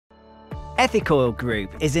Ethicoil Group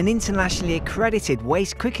is an internationally accredited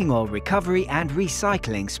waste cooking oil recovery and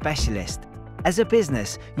recycling specialist. As a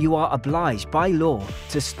business, you are obliged by law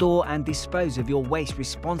to store and dispose of your waste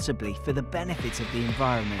responsibly for the benefit of the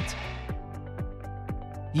environment.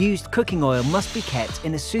 Used cooking oil must be kept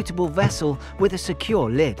in a suitable vessel with a secure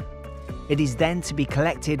lid. It is then to be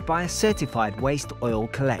collected by a certified waste oil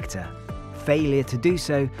collector. Failure to do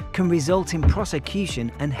so can result in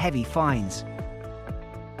prosecution and heavy fines.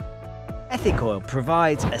 Ethicoil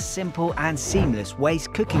provides a simple and seamless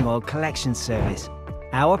waste cooking oil collection service.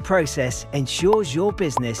 Our process ensures your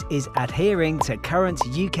business is adhering to current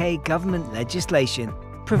UK government legislation,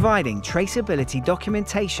 providing traceability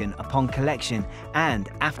documentation upon collection and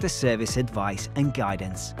after-service advice and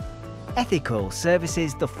guidance. Ethicoil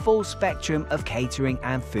services the full spectrum of catering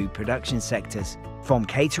and food production sectors, from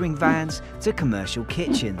catering vans to commercial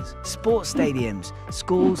kitchens, sports stadiums,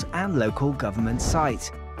 schools and local government sites.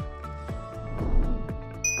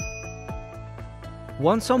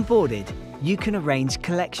 Once onboarded, you can arrange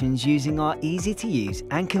collections using our easy-to-use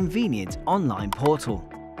and convenient online portal.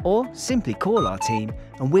 Or simply call our team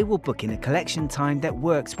and we will book in a collection time that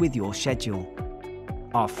works with your schedule.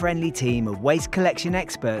 Our friendly team of waste collection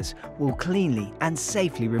experts will cleanly and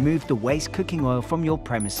safely remove the waste cooking oil from your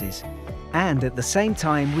premises. And at the same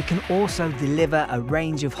time, we can also deliver a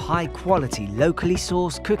range of high-quality, locally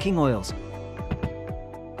sourced cooking oils.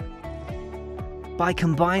 By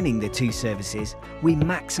combining the two services, we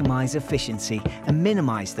maximise efficiency and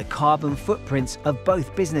minimise the carbon footprints of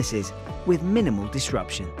both businesses with minimal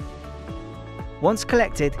disruption. Once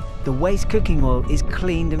collected, the waste cooking oil is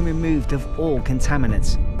cleaned and removed of all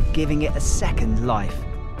contaminants, giving it a second life.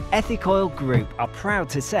 Ethicoil Group are proud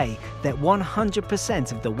to say that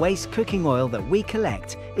 100% of the waste cooking oil that we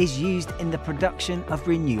collect is used in the production of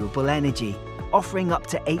renewable energy, offering up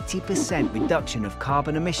to 80% reduction of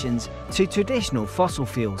carbon emissions to traditional fossil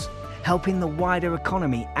fuels, helping the wider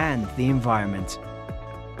economy and the environment.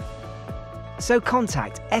 So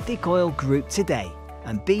contact Ethicoil Group today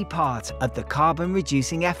and be part of the carbon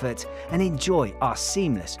reducing effort and enjoy our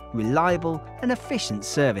seamless, reliable and efficient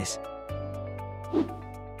service.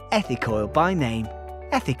 Ethicoil by name,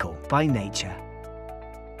 ethical by nature.